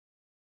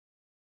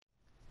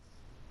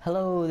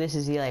Hello, this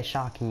is Eli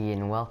Shockey,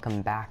 and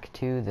welcome back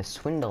to the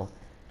Swindle.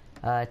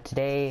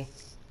 Today,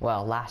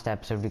 well, last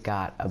episode we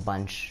got a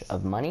bunch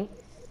of money,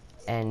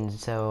 and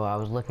so I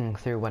was looking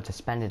through what to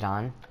spend it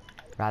on,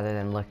 rather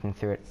than looking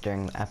through it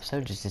during the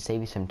episode, just to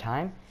save you some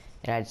time,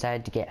 and I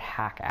decided to get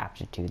hack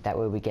aptitude. That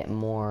way we get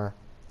more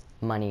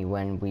money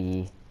when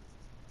we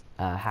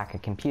hack a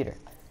computer.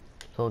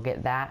 So we'll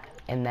get that,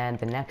 and then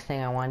the next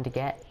thing I wanted to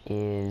get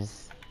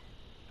is,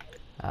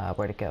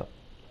 where'd it go?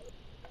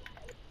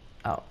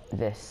 Oh,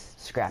 this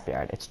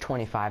Scrapyard. It's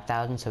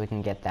 25,000, so we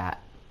can get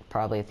that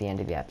probably at the end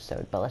of the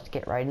episode. But let's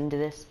get right into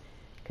this,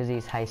 because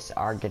these heists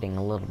are getting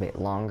a little bit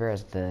longer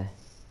as the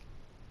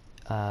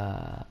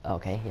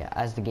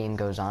as the game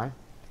goes on.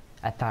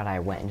 I thought I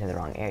went into the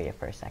wrong area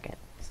for a second.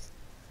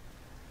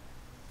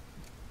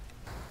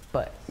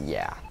 But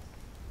yeah,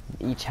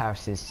 each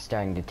house is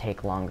starting to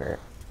take longer.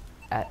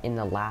 In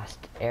the last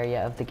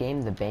area of the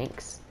game, the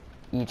banks,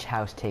 each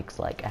house takes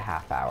like a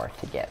half hour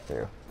to get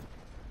through.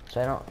 So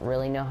I don't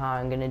really know how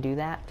I'm gonna do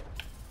that.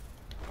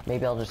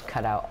 Maybe I'll just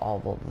cut out all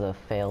the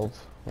failed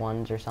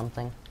ones or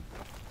something.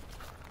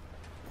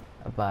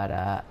 But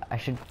I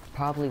should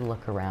probably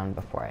look around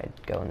before I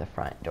go in the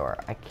front door.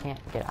 I can't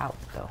get out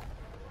though.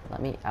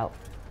 Let me out.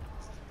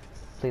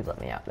 Please let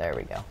me out. There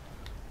we go.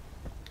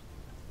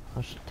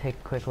 I'll just take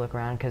a quick look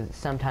around, because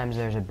sometimes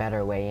there's a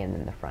better way in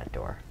than the front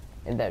door.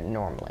 And that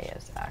normally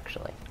is,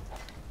 actually.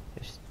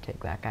 Just take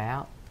that guy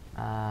out.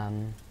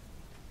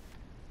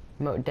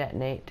 Remote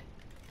detonate.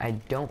 I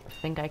don't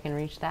think I can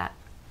reach that,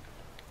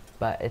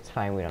 but it's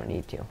fine, we don't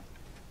need to.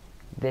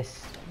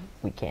 This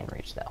we can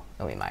reach though,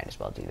 and we might as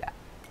well do that.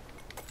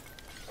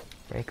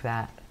 Break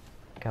that,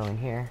 go in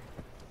here.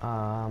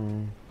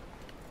 Actually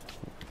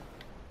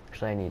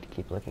I need to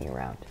keep looking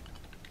around.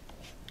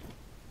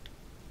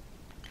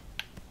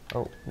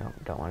 Oh, no,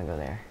 don't want to go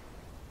there.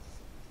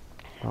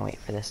 I'll wait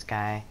for this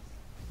guy.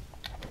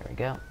 There we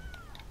go.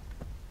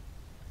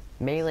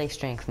 Melee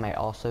strength might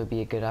also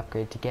be a good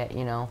upgrade to get,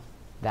 you know.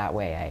 That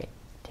way I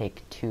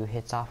take 2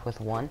 hits off with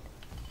 1.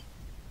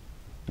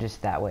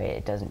 Just that way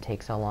it doesn't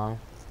take so long.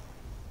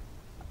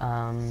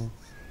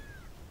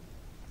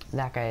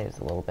 That guy is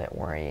a little bit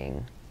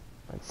worrying.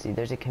 Let's see,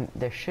 there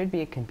should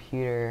be a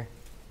computer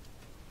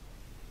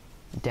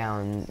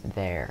down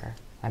there.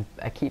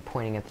 I keep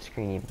pointing at the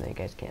screen even though you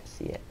guys can't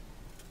see it.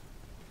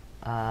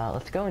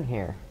 Let's go in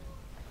here,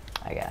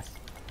 I guess.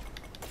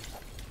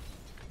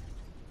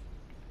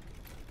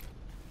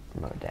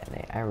 Remote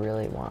detonate. I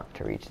really want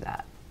to reach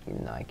that,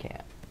 even though I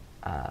can't.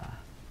 I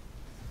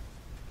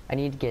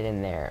need to get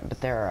in there,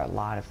 but there are a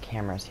lot of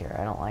cameras here.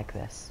 I don't like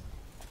this.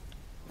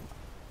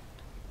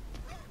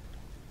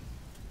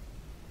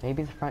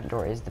 Maybe the front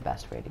door is the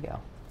best way to go.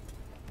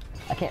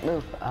 I can't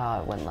move.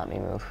 It wouldn't let me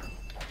move.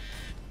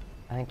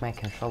 I think my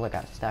controller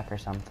got stuck or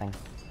something.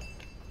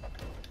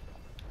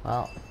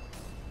 Well,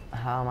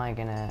 how am I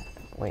gonna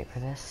wait for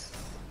this?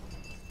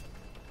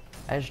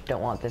 I just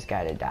don't want this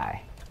guy to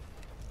die,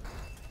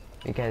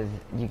 because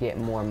you get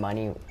more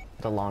money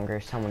the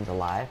longer someone's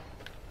alive.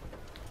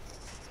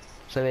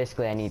 So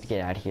basically I need to get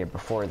out of here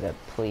before the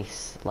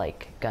police,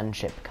 like,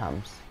 gunship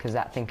comes, because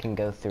that thing can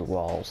go through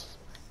walls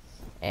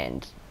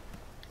and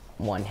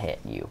one hit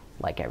you,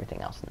 like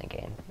everything else in the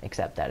game,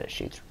 except that it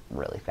shoots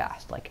really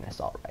fast, like an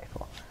assault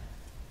rifle.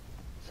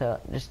 So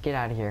just get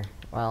out of here.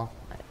 Well,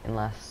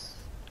 unless,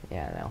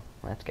 yeah, no,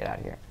 let's get out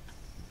of here.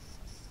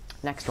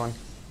 Next one.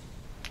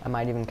 I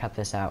might even cut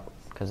this out,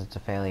 because it's a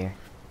failure.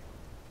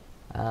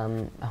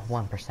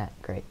 1%,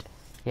 great.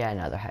 Yeah,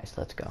 another heist,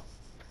 let's go.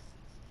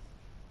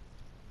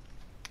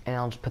 And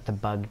I'll just put the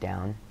bug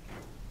down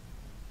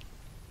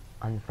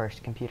on the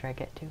first computer I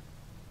get to.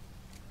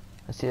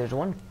 Let's see,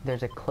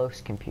 there's a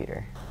close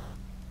computer.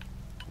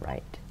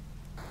 Right.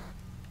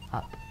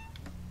 Up.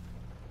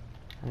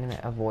 I'm gonna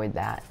avoid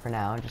that for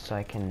now, just so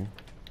I can,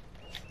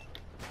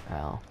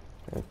 well,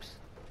 oops.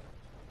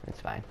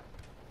 It's fine.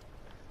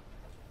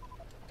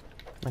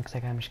 Looks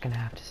like I'm just gonna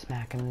have to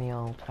smack him the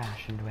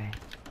old-fashioned way.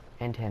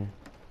 And him.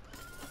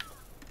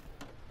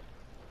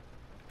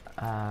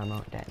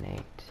 Remote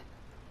detonate.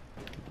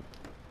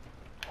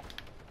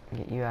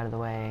 Get you out of the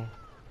way.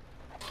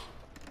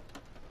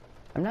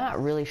 I'm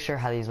not really sure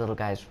how these little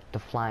guys, the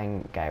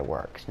flying guy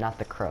works. Not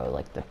the crow,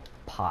 like the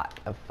pot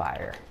of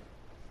fire.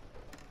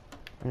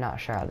 I'm not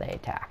sure how they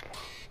attack.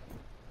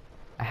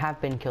 I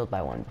have been killed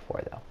by one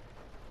before though.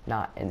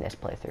 Not in this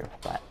playthrough,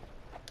 but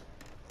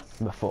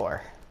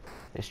before.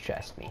 Just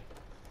trust me.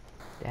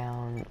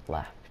 Down,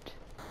 left.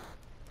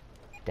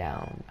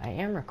 Down. I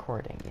am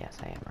recording. Yes,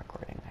 I am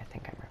recording. I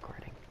think I'm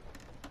recording.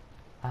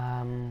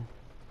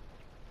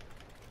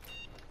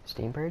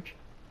 Steam purge?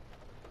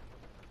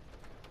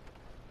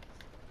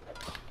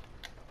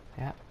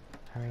 Yep,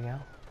 there we go.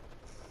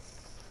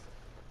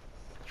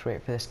 Just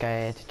wait for this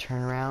guy to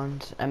turn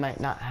around. I might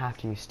not have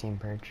to use steam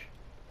purge.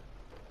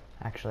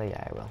 Actually,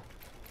 yeah, I will.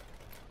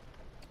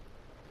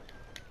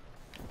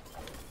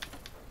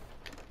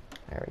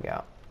 There we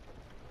go.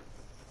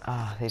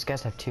 Ah, these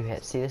guys have 2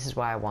 hits. See, this is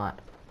why I want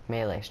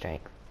melee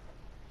strength.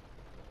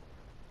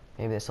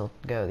 Maybe this will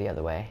go the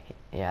other way.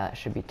 Yeah, that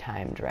should be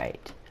timed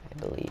right, I I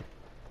believe.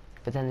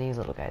 But then these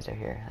little guys are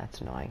here.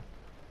 That's annoying.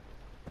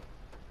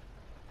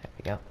 There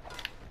we go.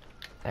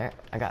 There,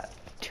 I got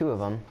 2 of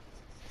them.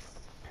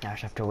 Now I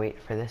just have to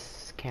wait for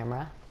this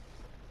camera.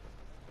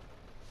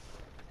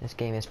 This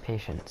game is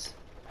patience.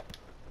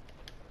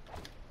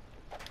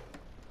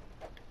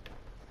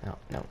 No,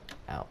 no,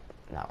 no,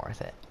 not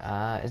worth it.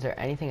 Is there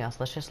anything else?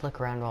 Let's just look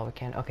around while we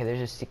can. Okay,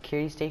 there's a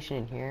security station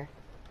in here.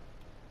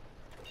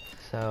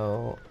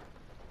 So,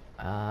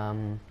 let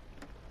me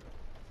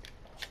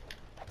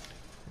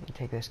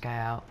take this guy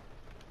out.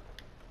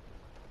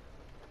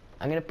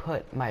 I'm gonna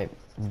put my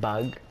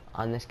bug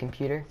on this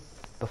computer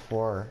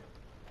before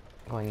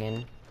going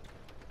in.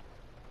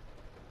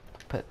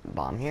 Put the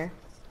bomb here.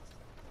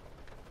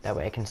 That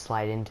way I can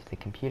slide into the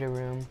computer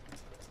room.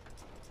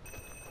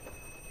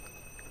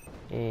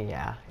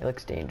 Yeah, it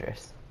looks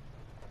dangerous.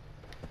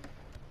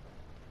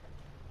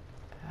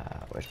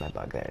 Where's my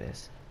bug? There it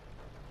is.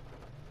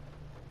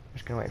 I'm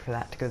just gonna wait for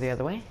that to go the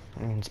other way.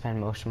 I'm gonna spend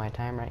most of my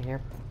time right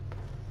here,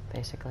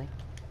 basically.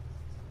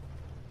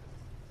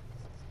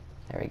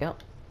 There we go.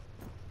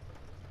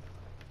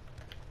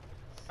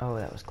 Oh,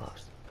 that was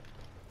close.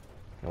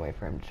 I'm gonna wait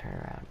for him to turn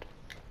around.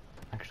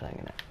 Actually, I'm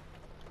gonna...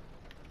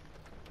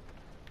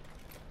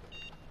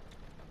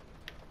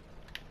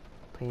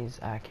 Please,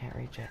 I can't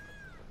reach it.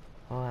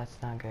 Oh, that's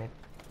not good.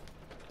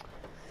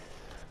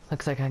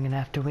 Looks like I'm gonna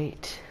have to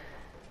wait.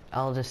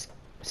 I'll just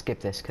skip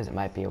this because it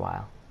might be a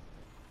while.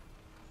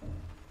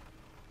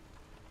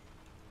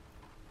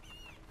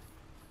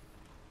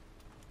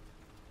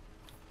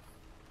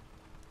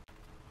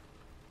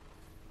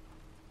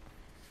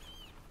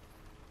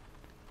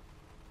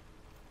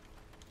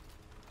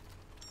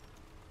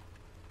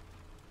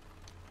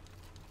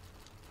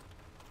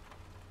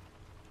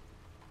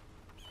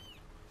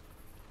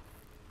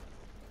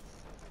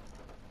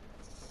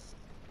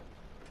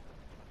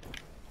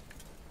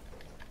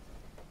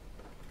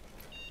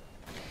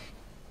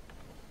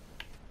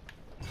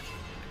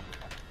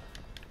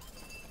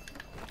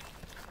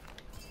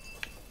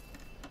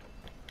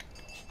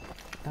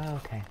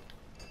 Okay.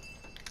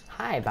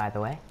 Hi, by the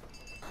way.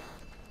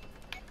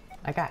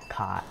 I got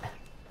caught,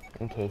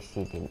 in case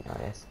you didn't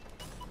notice.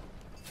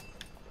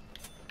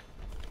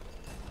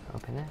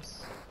 Open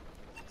this.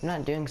 I'm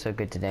not doing so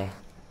good today.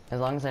 As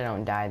long as I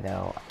don't die,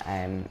 though,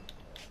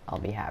 I'll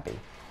be happy.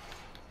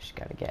 Just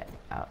gotta get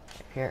out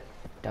of here.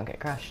 Don't get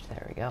crushed.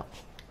 There we go.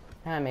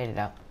 And I made it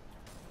out.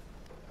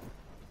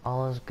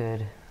 All is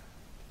good.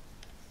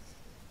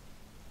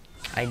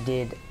 I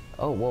did...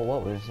 Oh, whoa,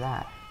 what was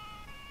that?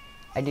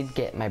 I did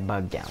get my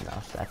bug down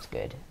though, so that's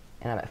good.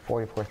 And I'm at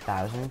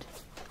 44,000.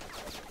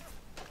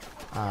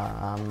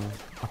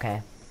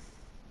 Okay.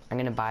 I'm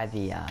gonna buy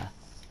the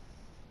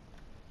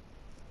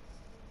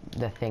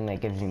thing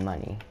that gives me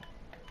money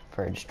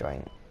for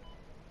destroying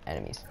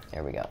enemies.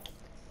 There we go.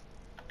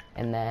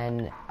 And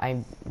then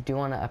I do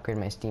want to upgrade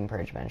my Steam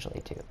Purge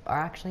eventually too. Or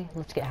actually,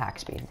 let's get hack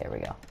speed. There we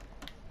go.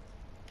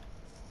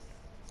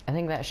 I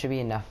think that should be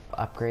enough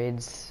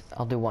upgrades.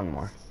 I'll do one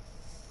more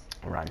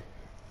run.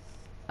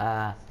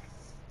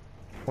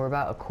 We're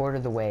about a quarter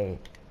of the way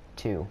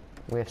to.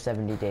 We have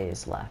 70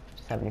 days left.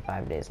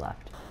 75 days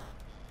left.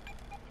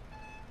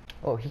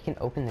 Oh, he can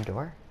open the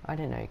door? I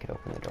didn't know he could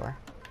open the door.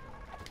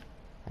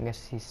 I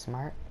guess he's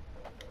smart.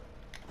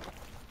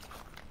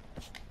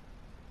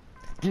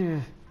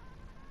 That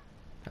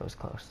was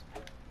close.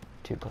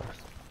 Too close.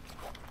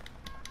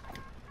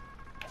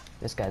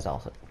 This guy's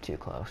also too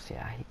close.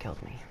 Yeah, he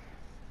killed me.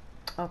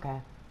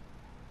 Okay.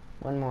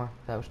 One more.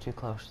 That was too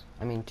close.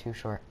 I mean, too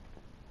short.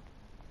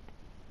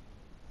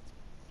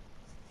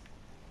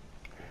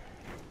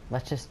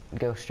 Let's just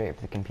go straight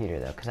for the computer,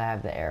 though, because I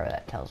have the arrow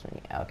that tells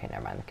me... Okay,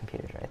 never mind. The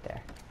computer's right there.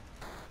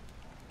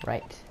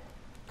 Right.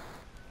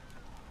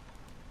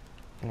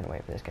 I'm gonna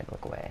wait for this guy to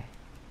look away.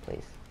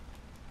 Please.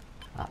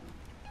 Up.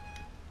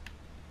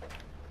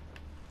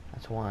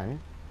 That's one.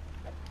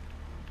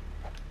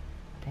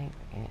 Dang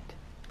it.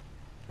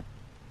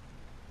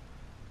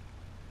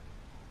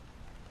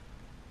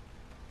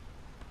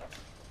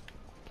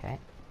 Okay.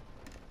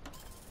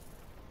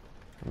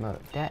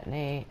 Remote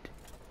detonate.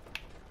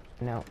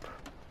 Nope.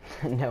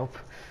 Nope.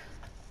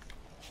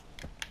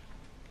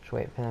 Just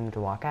wait for them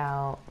to walk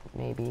out.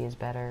 Maybe is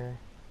better.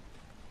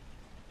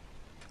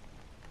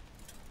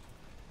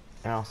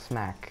 And I'll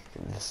smack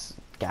this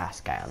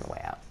gas guy on the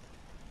way out.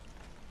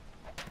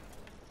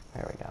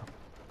 There we go.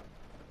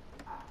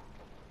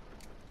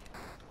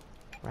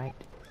 Right.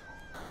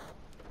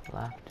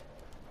 Left.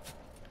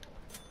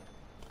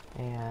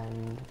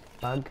 And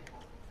bug.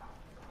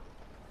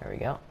 There we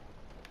go.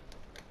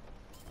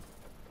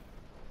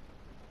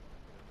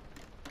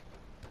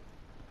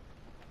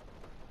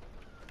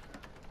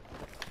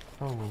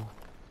 Oh.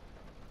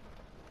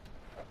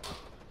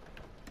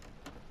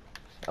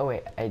 Oh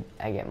wait,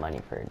 I get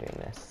money for doing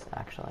this,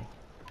 actually.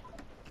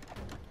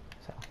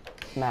 So,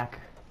 smack.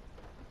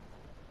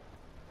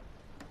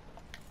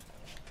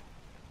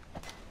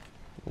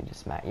 You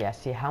just smack. Yeah,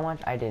 see how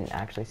much I didn't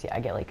actually see. I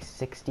get like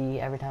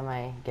 60 every time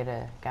I get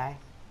a guy.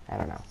 I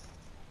don't know.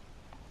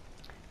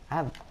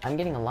 I'm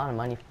getting a lot of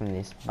money from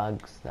these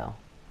bugs, though.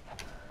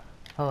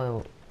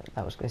 Oh,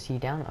 is he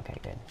down? Okay,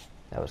 good.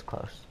 That was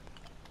close.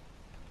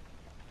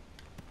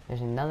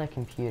 There's another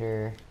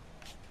computer.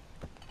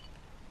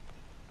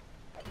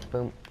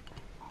 Boom.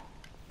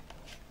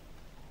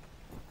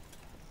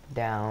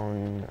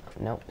 Down.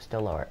 Nope,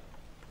 still lower.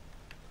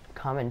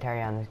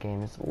 Commentary on this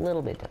game is a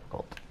little bit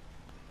difficult.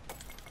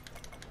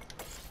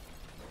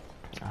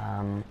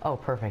 Oh,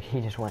 perfect.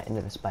 He just went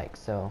into the spike,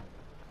 so...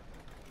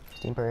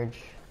 Steam Purge.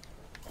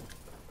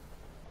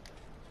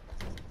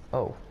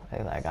 Oh,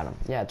 I got him.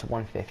 Yeah, it's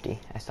 150.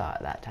 I saw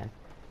it that time.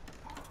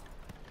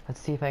 Let's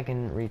see if I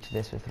can reach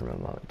this with a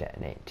remote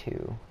detonate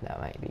too. That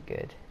might be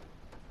good.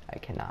 I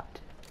cannot.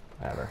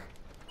 Whatever.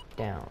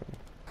 Down.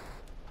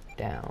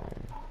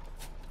 Down.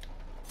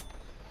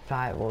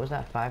 What was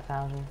that?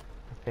 5,000? Or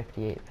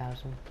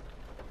 58,000?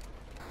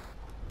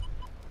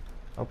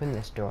 Open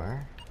this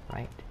door,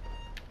 right?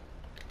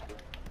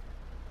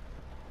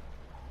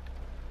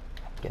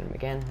 Get him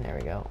again. There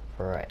we go.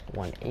 We're at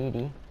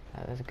 180.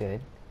 That was good.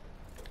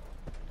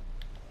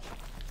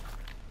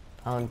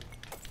 I'll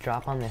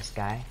drop on this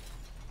guy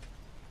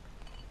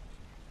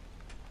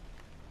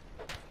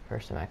for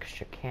some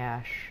extra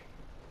cash.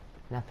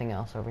 Nothing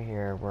else over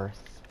here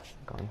worth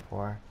going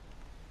for.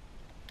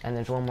 And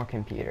there's one more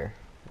computer.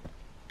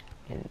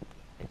 And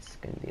it's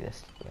gonna be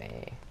this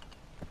way.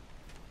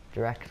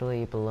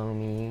 Directly below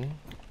me.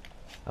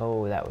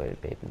 Oh, that would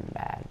have been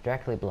bad.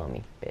 Directly below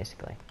me,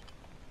 basically.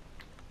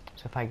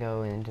 So if I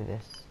go into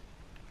this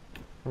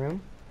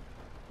room,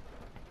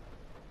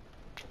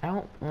 I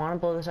don't want to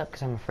blow this up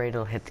because I'm afraid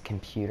it'll hit the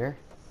computer.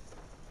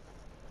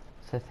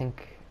 So I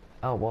think,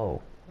 oh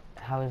whoa,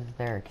 how is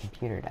there a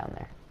computer down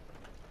there?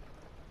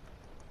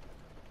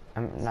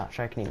 I'm not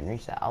sure I can even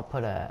reach that. I'll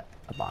put a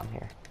bomb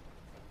here.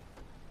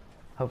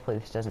 Hopefully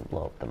this doesn't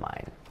blow up the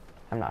mine.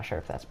 I'm not sure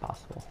if that's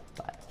possible,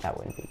 but that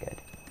wouldn't be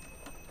good.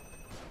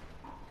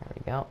 There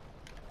we go.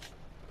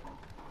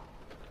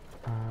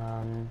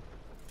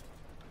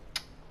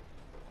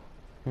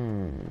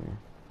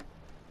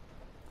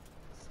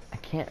 I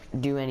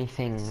can't do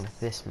anything with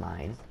this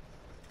mine.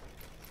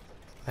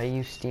 If I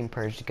use Steam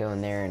Purge to go in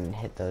there and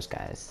hit those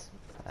guys,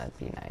 that'd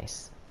be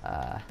nice.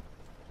 I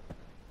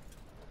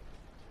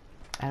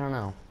don't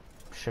know.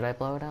 Should I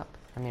blow it up?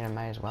 I mean, I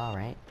might as well,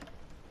 right?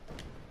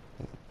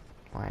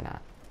 Why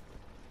not?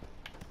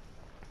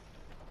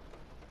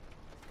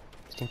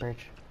 Steam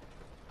Purge.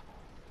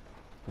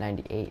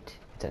 98.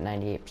 It's at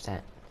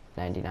 98%.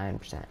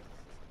 99%.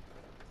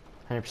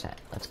 100%.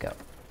 Let's go.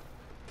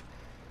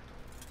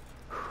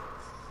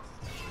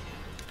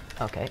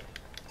 Okay.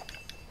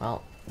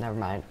 Well, never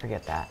mind.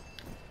 Forget that.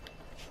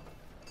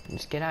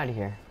 Just get out of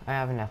here. I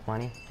have enough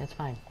money. It's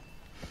fine.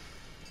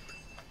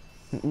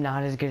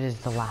 Not as good as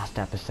the last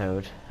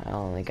episode. I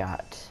only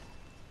got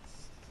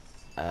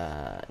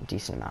a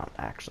decent amount,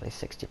 actually.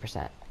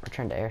 60%.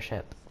 Return to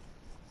airship.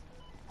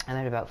 And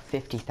I had about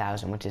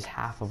 50,000, which is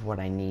half of what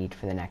I need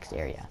for the next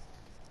area.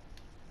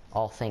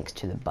 All thanks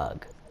to the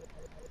bug.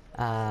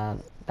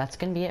 That's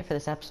gonna be it for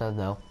this episode,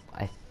 though.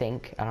 I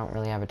think. I don't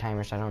really have a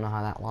timer, so I don't know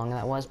how that long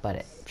that was, but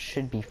it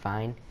should be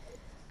fine.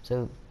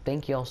 So,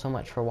 thank you all so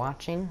much for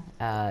watching.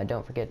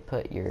 Don't forget to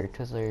put your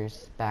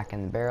Twizzlers back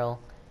in the barrel,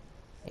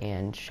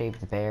 and shave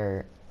the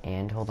bear,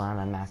 and hold on,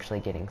 I'm actually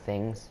getting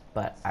things,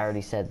 but I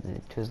already said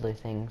the Twizzler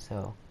thing,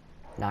 so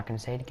I'm not gonna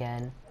say it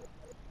again.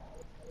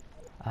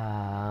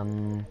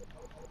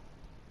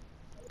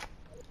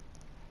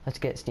 Let's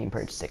get Steam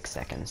Purge 6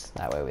 seconds.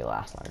 That way we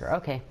last longer.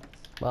 Okay.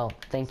 Well,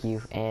 thank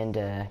you, and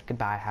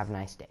goodbye. Have a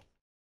nice day.